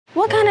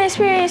What kind of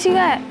experience you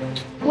got?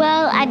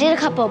 Well, I did a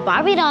couple of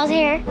Barbie dolls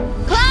here.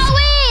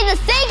 Chloe, the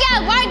sink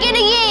ain't working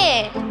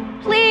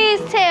again.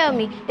 Please tell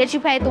me that you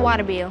paid the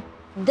water bill.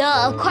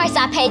 Duh, of course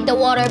I paid the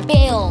water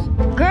bill.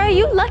 Girl,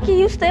 you lucky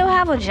you still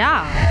have a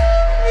job.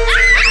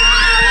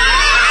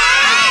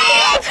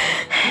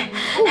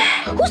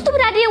 Whose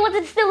stupid idea was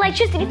it to steal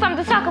electricity from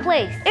the soccer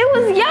place? It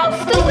was your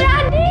stupid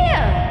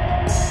idea.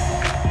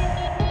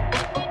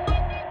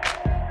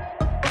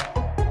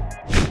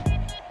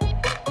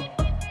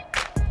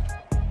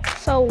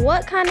 So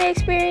what kind of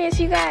experience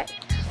you got?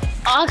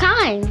 All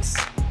kinds.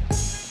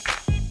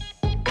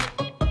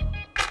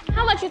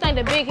 How much you think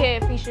the big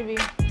head fee should be?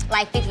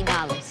 Like $50.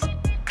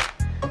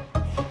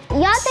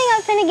 Y'all think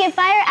I'm finna get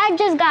fired? I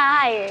just got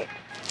hired.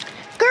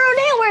 Girl,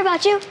 they don't worry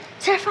about you.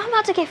 Sir, if I'm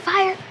about to get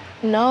fired.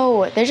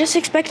 No, they're just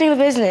expecting the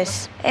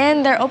business.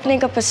 And they're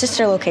opening up a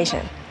sister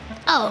location.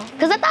 Oh,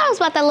 because I thought it was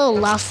about that little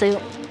lawsuit.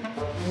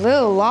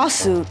 Little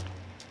lawsuit?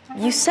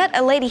 You set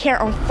a lady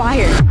hair on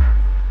fire.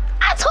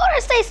 I told her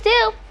to stay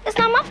still. It's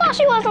not my fault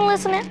she wasn't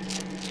listening.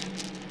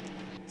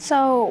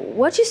 So,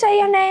 what you say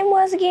your name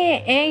was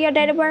again and your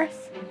date of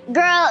birth?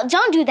 Girl,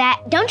 don't do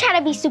that. Don't try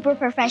to be super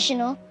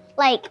professional.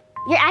 Like,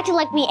 you're acting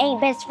like we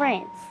ain't best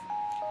friends.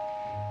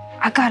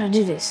 I gotta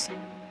do this.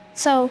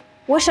 So,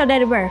 what's your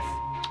date of birth?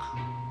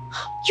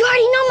 You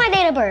already know my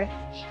date of birth.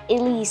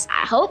 At least,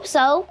 I hope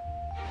so.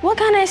 What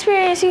kind of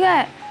experience you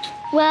got?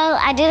 Well,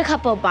 I did a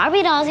couple of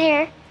Barbie dolls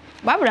here.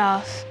 Barbie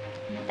dolls?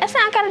 That's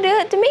not gonna do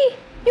it to me.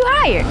 You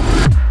hired.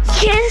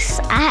 Yes,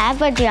 I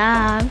have a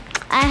job.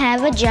 I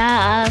have a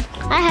job.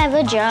 I have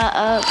a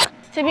job.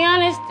 To be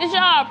honest, this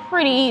job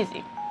pretty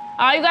easy.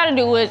 All you gotta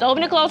do is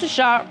open and close the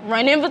shop,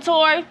 run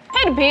inventory,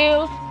 pay the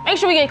bills, make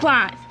sure we get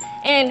clients.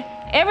 And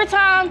every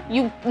time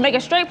you make a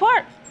straight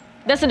part,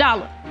 that's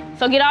 $1.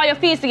 So get all your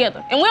fees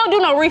together. And we don't do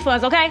no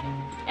refunds, okay?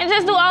 And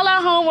just do all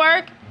our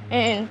homework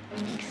and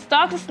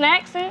stock the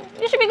snacks and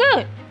you should be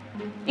good.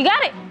 You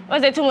got it? Or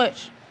is that too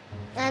much?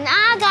 And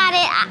I got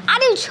it. I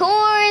do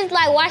chores,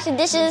 like wash the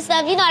dishes and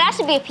stuff. You know, that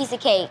should be a piece of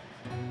cake.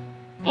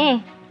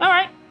 All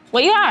right.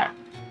 Well, you are.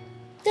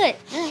 Good.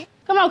 All right.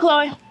 Come on,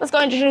 Chloe. Let's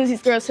go introduce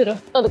these girls to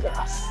the other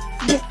girls.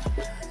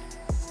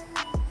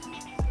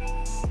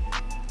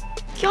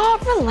 Y'all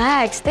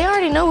relax. They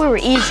already know we were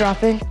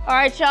eavesdropping. All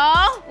right,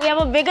 y'all. We have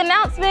a big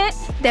announcement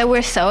That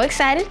we're so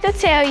excited to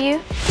tell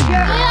you.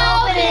 We're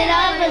opening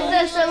up a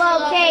sister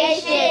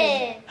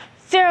location.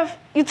 Sarah,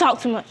 you talk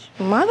too much.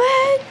 My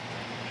bad.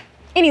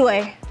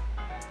 Anyway,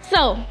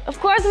 so, of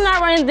course I'm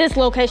not running this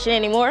location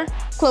anymore.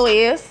 Chloe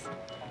is.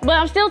 But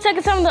I'm still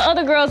taking some of the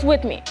other girls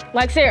with me,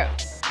 like Sarah.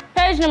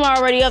 Paige and them are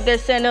already up there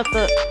setting up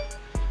the...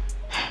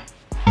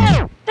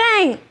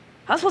 Dang,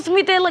 I was supposed to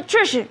meet the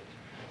electrician.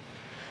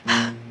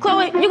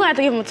 Chloe, you're gonna have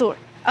to give him a tour.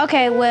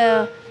 Okay,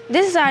 well,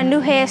 this is our new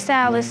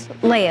hairstylist,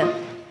 Leia.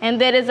 And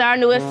that is our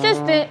new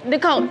assistant,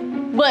 Dakota.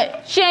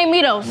 But she ain't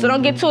me though, so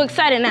don't get too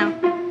excited now.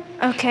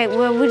 Okay,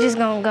 well, we're just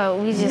gonna go.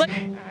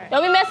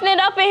 Don't be messing it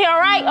up in here,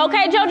 all right?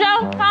 Okay,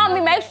 JoJo? Call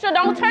me, make sure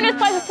don't turn this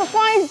place into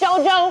flames,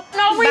 JoJo.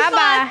 No refund.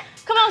 Bye-bye.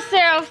 Come on,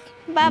 Sarah.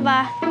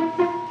 Bye-bye.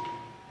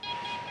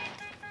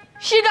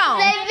 She gone.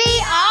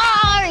 Baby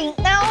Ari,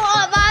 no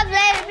more about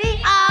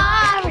baby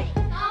Ari.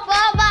 No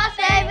more about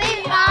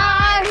baby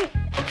Ari.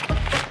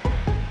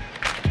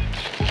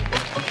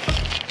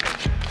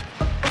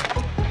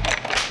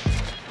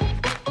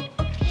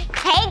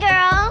 Hey,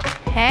 girl.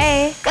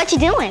 Hey, What you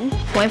doing?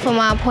 waiting for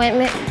my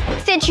appointment?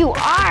 Since you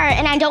are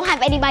and I don't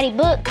have anybody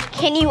booked,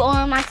 can you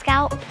on my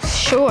scalp?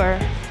 Sure.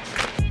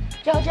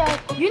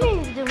 JoJo, you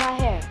need to do my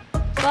hair,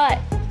 but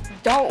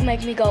don't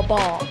make me go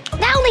bald.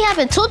 That only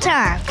happened 2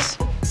 times.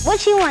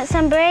 What you want,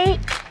 some braid?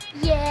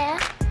 Yeah.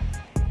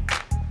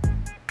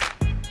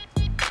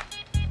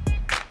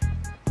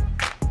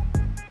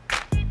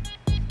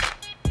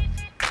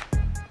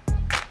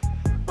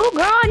 Oh,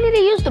 girl, I need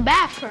to use the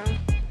bathroom.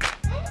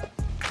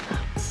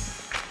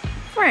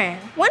 Friend,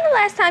 when the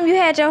last time you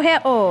had your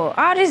hair oiled?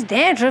 All this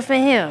dandruff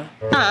in here.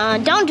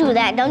 Don't do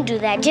that, don't do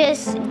that.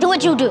 Just do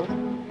what you do.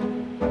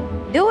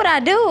 Do what I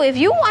do. If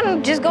you want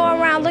to just go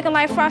around looking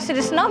like Frosty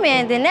the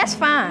Snowman, then that's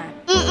fine.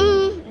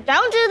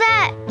 Don't do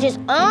that. Just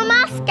on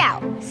my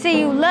scalp.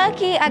 See, you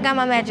lucky I got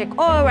my magic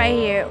oil right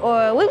here,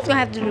 or we was gonna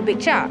have to do the big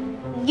chop.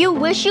 You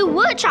wish you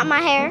would chop my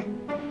hair.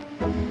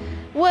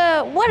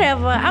 Well,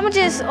 whatever. I'ma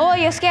just oil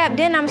your scalp,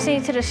 then I'ma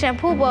send you to the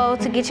shampoo bowl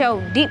to get your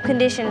deep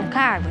conditioned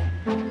curly.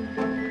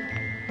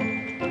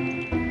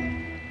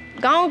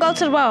 Go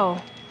to the bowl.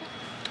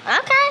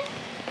 Okay.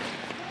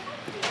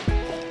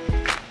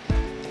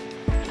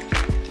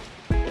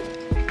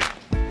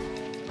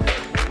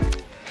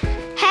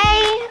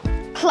 Hey,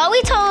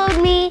 Chloe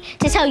told me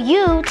to tell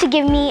you to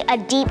give me a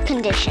deep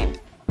condition.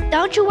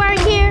 Don't you work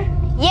here?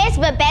 Yes,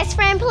 but best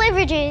friend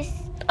privileges.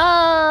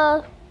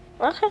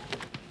 Okay.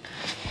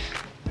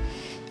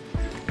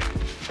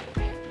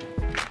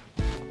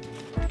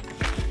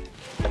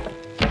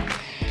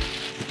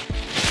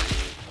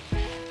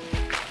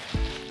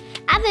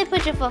 I've been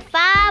pushing for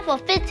 5 or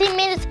 15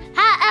 minutes,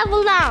 however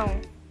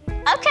long.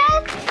 Okay?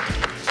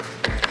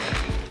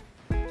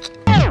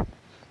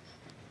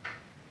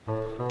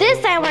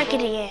 This ain't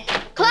working again.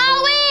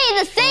 Chloe,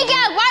 the sink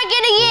ain't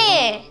working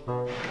again.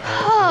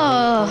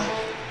 Oh.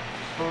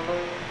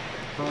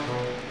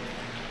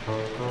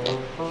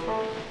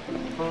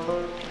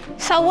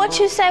 So what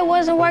you say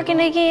wasn't working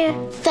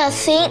again? The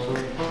sink.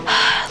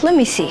 Let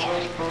me see.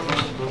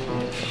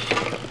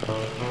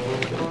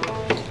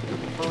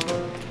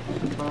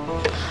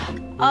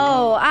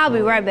 Oh, I'll be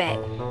right back.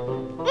 I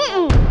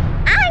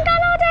ain't got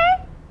no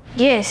day.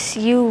 Yes,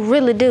 you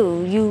really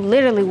do. You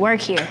literally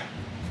work here.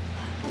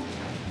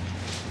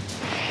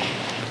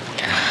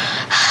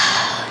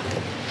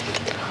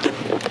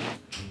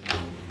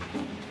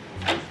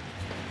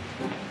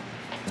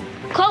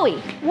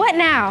 Chloe, What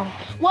now?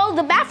 well,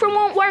 the bathroom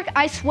won't work.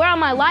 I swear on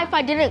my life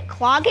I didn't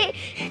clog it.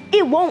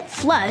 It won't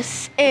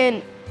flush,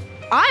 and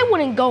I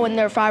wouldn't go in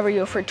there if I were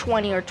you for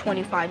 20 or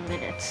 25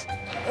 minutes.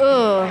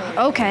 Ugh,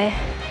 okay.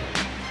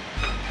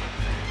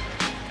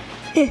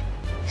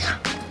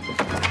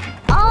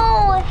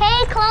 Oh,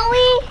 hey,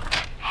 Chloe.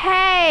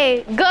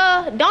 Hey,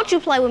 girl, don't you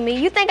play with me.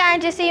 You think I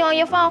ain't just see you on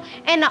your phone?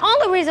 And the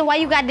only reason why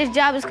you got this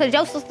job is because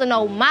your sister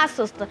know my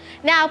sister.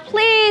 Now,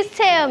 please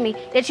tell me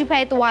that you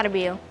paid the water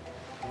bill.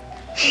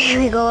 Here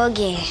we go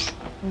again.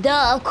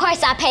 Duh, of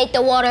course I paid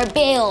the water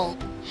bill.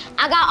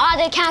 I got all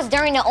the accounts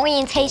during the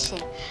orientation.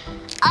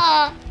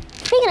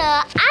 Speaking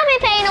of, I've been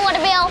paying the water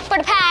bill for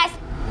the past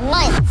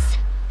months.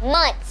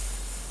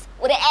 Months,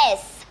 with an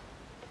S.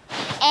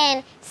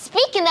 And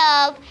speaking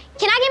of,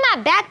 can I get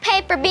my back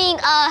pay for being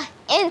a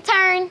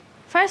intern?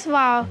 First of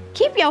all,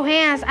 keep your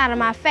hands out of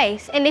my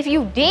face. And if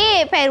you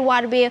did pay the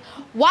water bill,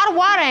 why the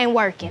water ain't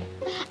working?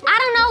 I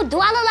don't know, do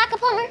I look like a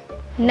plumber?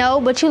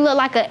 No, but you look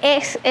like an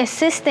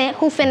ex-assistant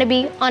who finna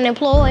be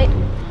unemployed.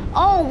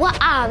 Oh, what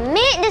I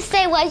meant to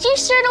say was, you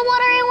sure the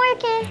water ain't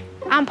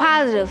working? I'm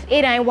positive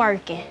it ain't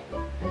working.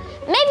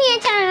 Maybe you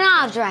ain't turning the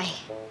knobs right.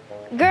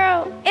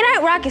 Girl, it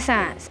ain't rocket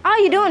science. All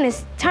you doing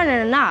is turning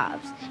the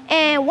knobs.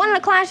 And one of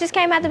the clients just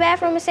came out the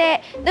bathroom and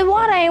said, the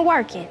water ain't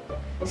working.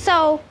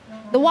 So,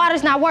 the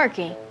water's not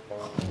working.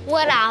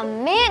 What I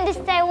meant to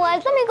say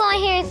was, let me go in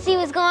here and see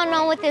what's going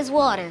on with this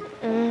water.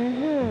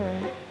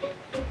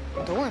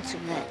 Doing too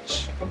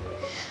much.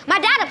 My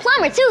dad a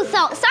plumber too, so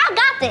I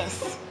got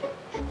this.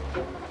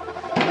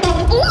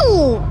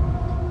 Ooh!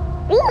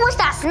 Ooh, what's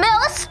that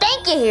smell? It's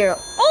stinky here.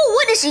 Oh,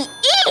 what did she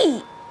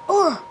eat?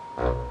 Ooh.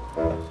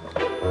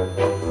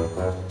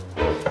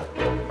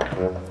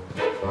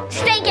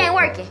 Stink ain't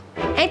working.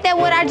 Ain't that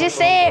what I just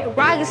said?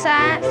 Rocket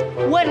science.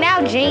 What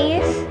now,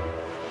 genius?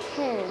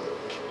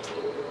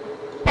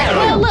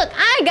 Well, look,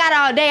 I ain't got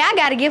all day. I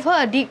gotta give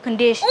her a deep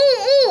condition.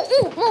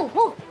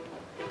 Ooh.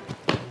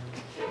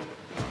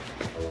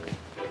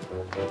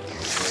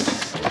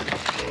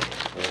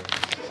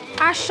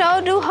 I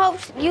sure do hope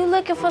you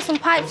looking for some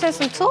pipes and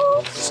some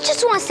tools.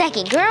 Just 1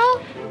 second,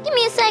 girl. Give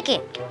me a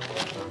second.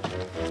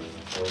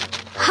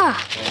 Huh.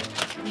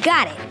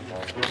 Got it.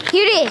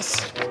 Here it is.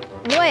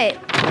 What?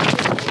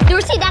 The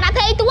receipt that I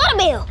paid the water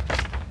bill.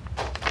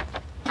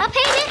 I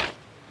paid it.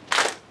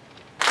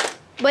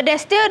 But that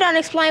still don't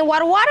explain why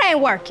the water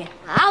ain't working.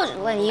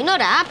 Well, you know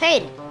that I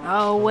paid it.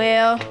 Oh,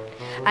 well,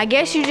 I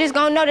guess you just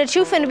gonna know that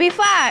you finna be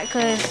fired,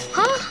 cause...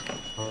 Huh?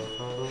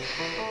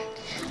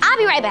 I'll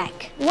be right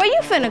back. Where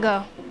you finna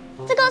go?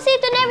 To go see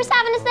if the neighbor's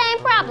having the same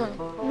problem.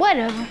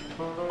 Whatever.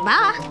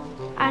 Bye.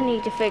 I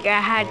need to figure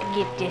out how to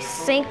get this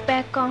sink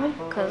back on,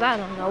 cause I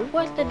don't know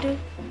what to do.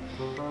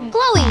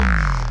 Chloe.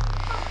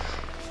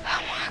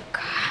 Oh my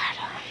God.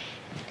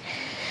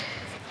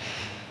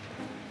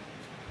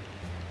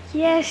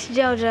 Yes,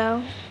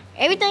 JoJo.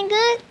 Everything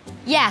good?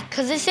 Yeah,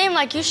 because it seemed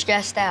like you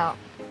stressed out.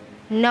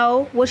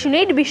 No, what you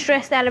need to be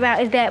stressed out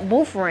about is that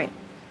booth rent.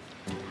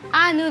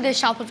 I knew this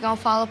shop was going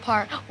to fall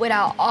apart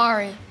without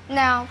Ari.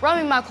 Now, run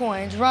me my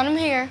coins. Run them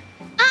here.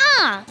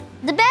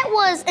 The bet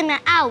was in an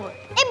hour.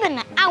 It's been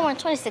an hour and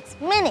 26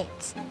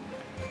 minutes.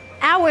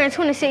 Hour and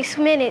 26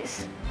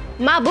 minutes.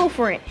 My booth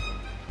rent.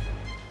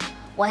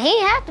 Well, he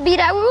didn't have to be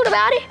that rude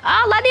about it.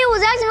 All I did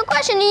was ask him a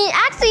question and he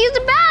asked to use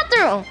the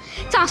bathroom.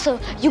 Tasha,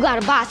 you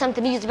gotta buy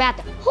something to use the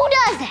bathroom. Who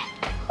does that?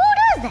 Who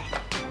does that?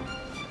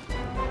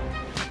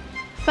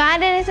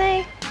 Find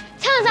anything?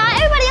 Turns out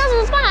everybody else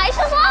was fine. It's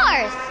just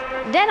ours.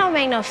 That don't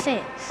make no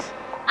sense.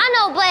 I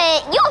know,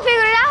 but you'll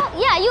figure it out.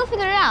 Yeah, you'll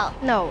figure it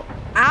out. No,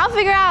 I'll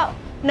figure it out.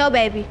 No,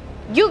 baby,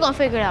 you gonna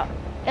figure it out.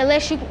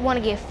 Unless you wanna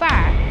get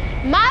fired.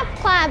 My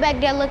client back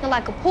there looking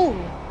like a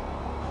poodle.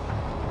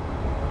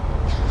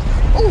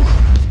 Ooh,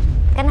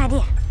 got an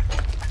idea.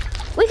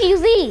 We can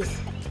use these.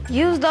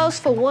 Use those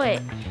for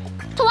what?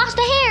 To wash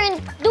the hair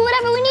and do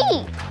whatever we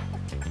need.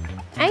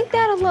 Ain't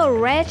that a little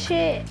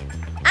ratchet?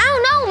 I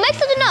don't know, make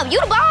something up. You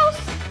the boss.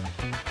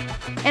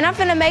 And I'm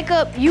finna make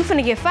up, you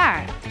finna get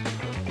fired.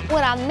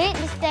 What I meant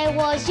to say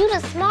was, you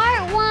the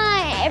smart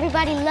one.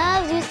 Everybody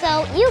loves you,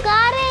 so you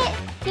got it.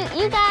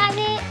 You got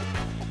it.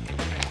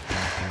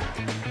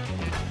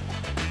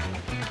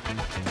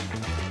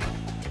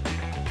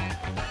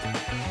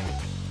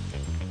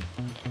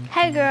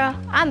 Hey girl,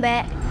 I'm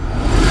back.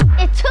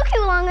 It took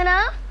you long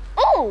enough.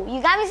 Oh,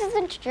 you got me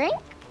something to drink?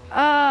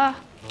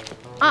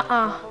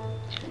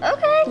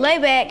 Okay. Lay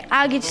back.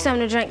 I'll get you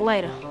something to drink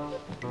later.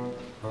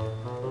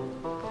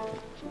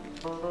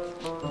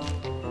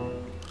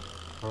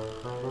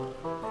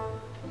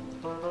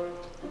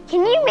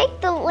 Can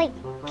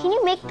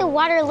you make the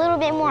water a little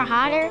bit more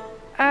hotter?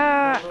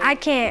 I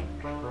can't.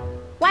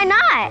 Why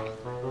not?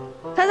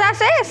 Cause I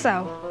said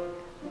so.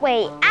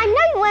 Wait, I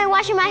know you ain't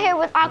washing my hair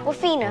with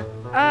Aquafina.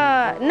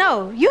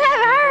 No, you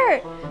haven't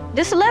heard.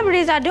 The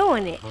celebrities are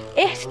doing it.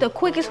 It's the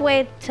quickest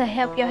way to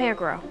help your hair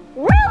grow.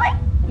 Really?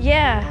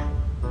 Yeah.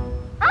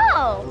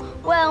 Oh,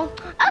 well,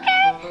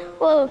 okay.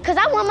 Well, cause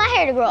I want my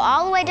hair to grow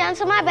all the way down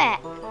to my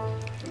back.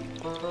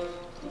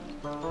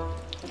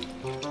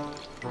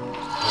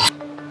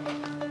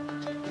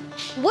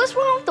 What's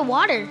wrong with the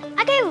water?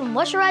 I can't even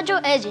moisturize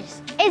your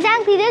edges.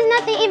 Exactly, there's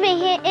nothing even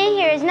in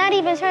here. It's not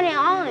even turning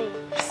on.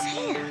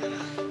 Sam.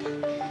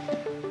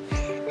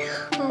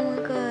 Oh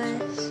my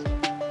gosh.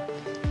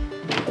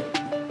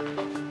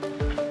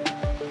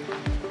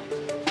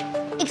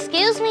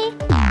 Excuse me?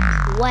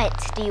 What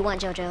do you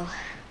want, JoJo?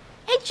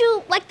 Ain't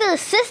you like the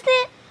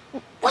assistant?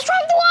 What's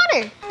wrong with the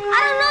water? I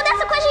don't know,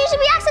 that's a question you should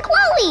be asking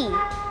Chloe.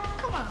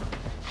 Come on.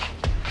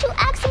 What you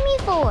asking me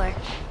for?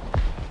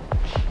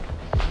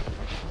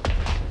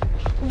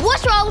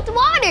 What's wrong with the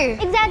water?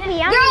 Exactly.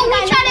 Girl,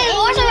 we trying to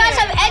moisturize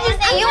some edges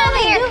and you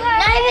over here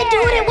not even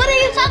doing it. What are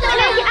you talking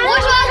about?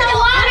 What's wrong with the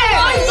water?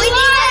 We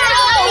need to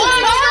know.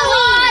 What's the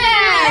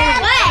water?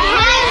 What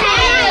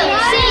happened?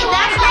 See,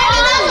 that's how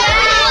you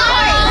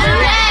do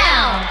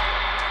down.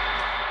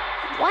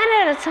 One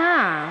at a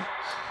time.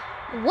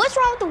 What's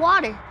wrong with the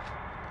water?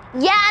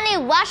 Yeah, I need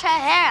to wash her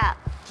hair up.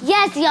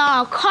 Yes,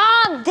 y'all,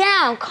 calm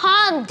down,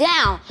 calm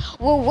down.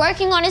 We're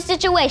working on a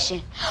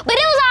situation. But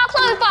it was all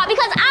Chloe's fault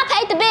because I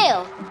paid the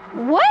bill.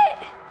 What?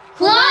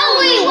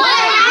 Chloe, what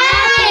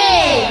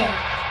happened?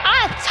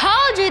 I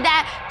told you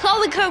that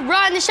Chloe could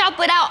run the shop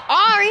without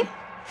Ari.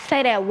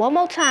 Say that one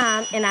more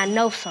time and I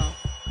know some.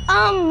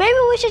 Maybe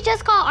we should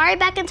just call Ari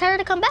back and tell her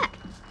to come back.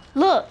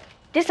 Look,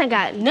 this ain't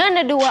got nothing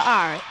to do with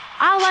Ari.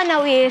 All I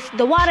know is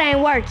the water ain't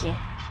working.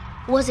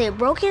 Was it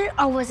broken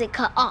or was it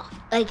cut off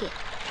again?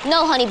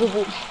 No, honey boo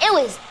boo. It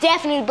was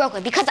definitely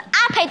broken because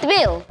I paid the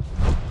bill.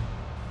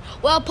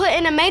 Well, put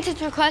in a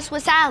maintenance request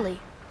with Sally.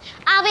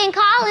 I've been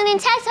calling and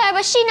texting her,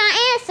 but she not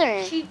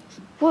answering.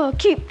 Well,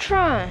 keep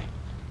trying.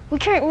 We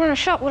can't run a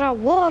shop without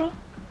water.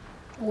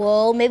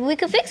 Well, maybe we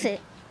could fix it.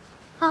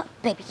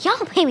 Baby, y'all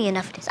don't pay me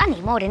enough for this. I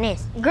need more than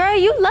this. Girl,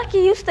 you lucky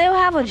you still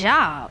have a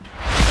job.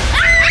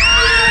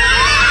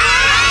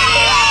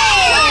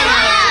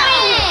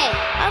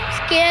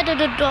 I'm scared of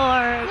the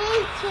dark.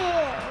 Me too.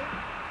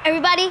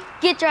 Everybody,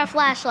 get your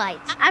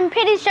flashlights. I'm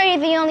pretty sure you're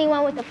the only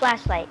one with a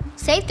flashlight.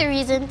 Safety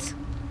reasons.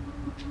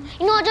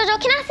 You know what, JoJo?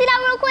 Can I see that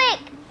real quick?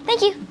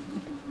 Thank you.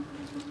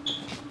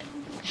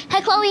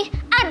 Hey, Chloe,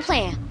 I had a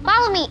plan.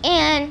 Follow me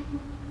and,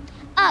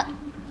 y'all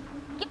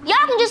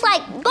can just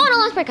like go on a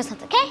lunch break or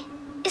something, okay?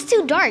 It's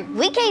too dark.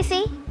 We can't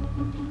see.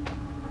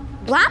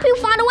 Blind people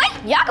find a way.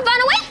 Y'all can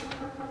find a way.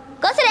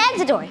 Go to the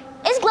exit door.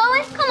 It's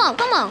glowing. Come on,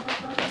 come on.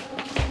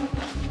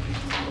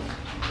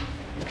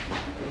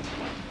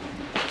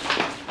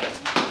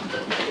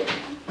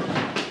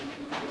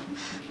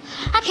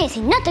 I can't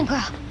see nothing,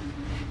 girl.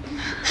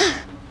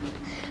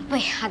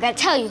 Wait, I gotta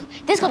tell you,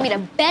 this is gonna be the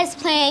best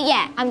plan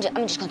yet. I'm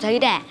just gonna tell you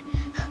that.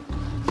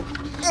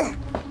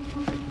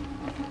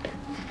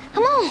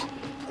 Come on.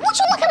 What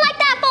you looking like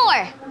that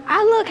for?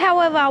 I look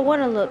however I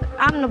want to look.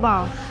 I'm the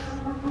boss.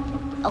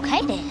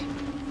 Okay, then.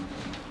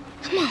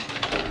 Come on.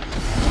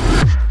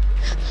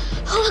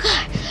 Oh, my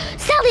God.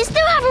 Sally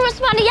still haven't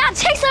responded. Y'all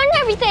chased her and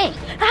everything.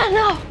 I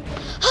know.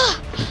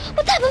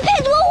 What type of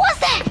pig? What was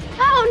that?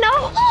 I don't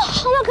know.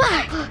 Oh, my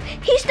God.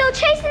 He's still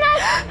chasing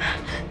us?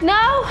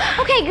 No.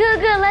 Okay,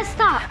 good. Let's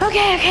stop.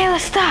 Okay,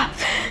 let's stop.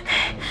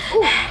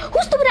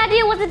 Whose stupid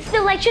idea was it to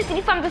steal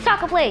electricity from the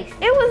soccer place?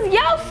 It was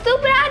your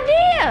stupid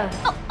idea.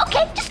 Oh,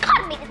 okay, just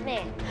call me this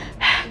man.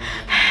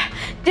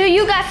 Do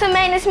you got some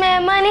maintenance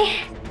man money?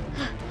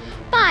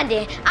 Fine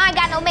then. I ain't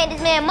got no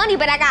maintenance man money,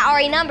 but I got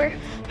Ari number.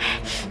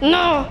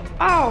 No.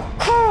 Oh,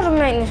 call the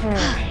maintenance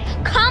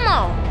man. Come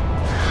on.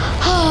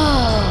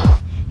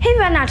 He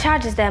better not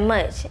charge us that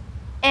much.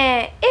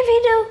 And if he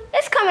do,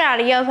 it's coming out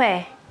of your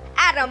pay.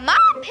 Out of my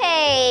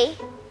pay?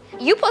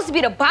 You supposed to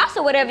be the boss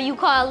or whatever you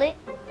call it.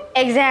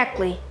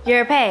 Exactly,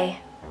 your pay.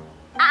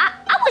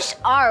 I wish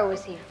Ari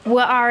was here.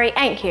 Well, Ari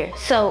ain't here,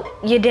 so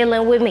you're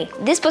dealing with me.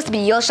 This supposed to be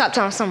your shop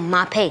telling some of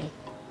my pay.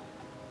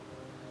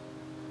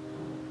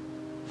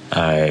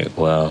 Alright,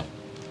 well,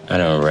 I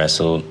done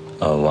wrestled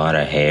a lot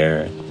of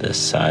hair the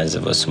size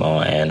of a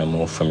small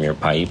animal from your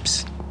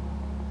pipes,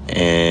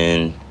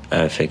 and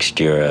I fixed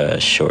your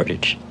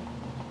shortage.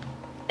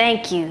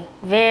 Thank you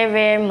very,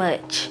 very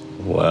much.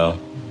 Well,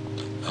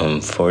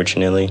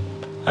 unfortunately,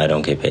 I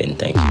don't get paid in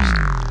thank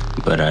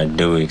yous, but I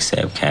do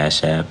accept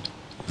Cash App,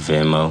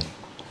 Venmo,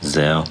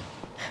 Zelle.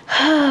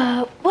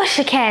 What's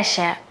your Cash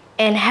App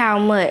and how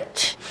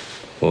much?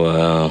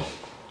 Well,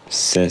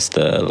 since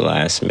the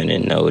last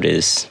minute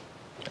notice,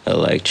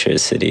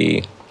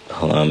 electricity,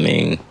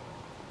 plumbing,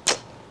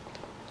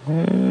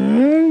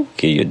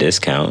 give you a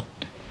discount.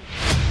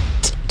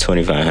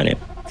 $2,500.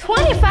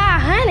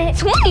 $2,500?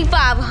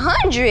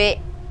 2,500?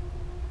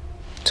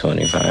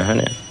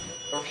 $2,500.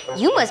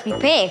 You must be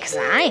paying, cause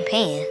I ain't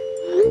paying.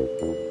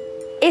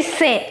 It's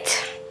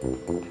sent.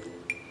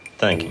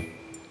 Thank you.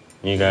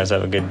 You guys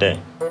have a good day.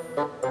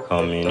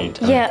 Call me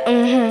anytime. Yeah,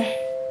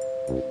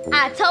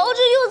 I told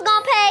you was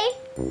gonna pay.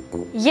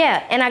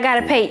 Yeah, and I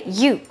gotta pay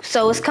you,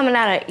 so it's coming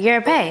out of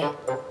your pay.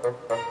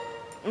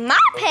 My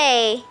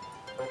pay?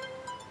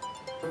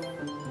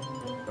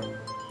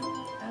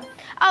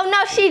 Oh,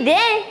 no, she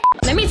did.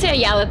 Let me tell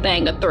y'all a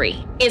thing of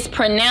three. It's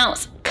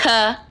pronounced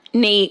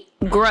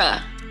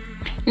Kinigra.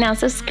 Now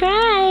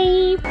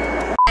subscribe.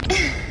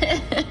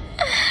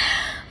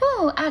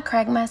 Ooh, I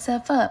cracked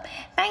myself up.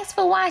 Thanks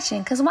for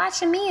watching, because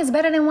watching me is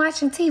better than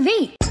watching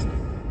TV.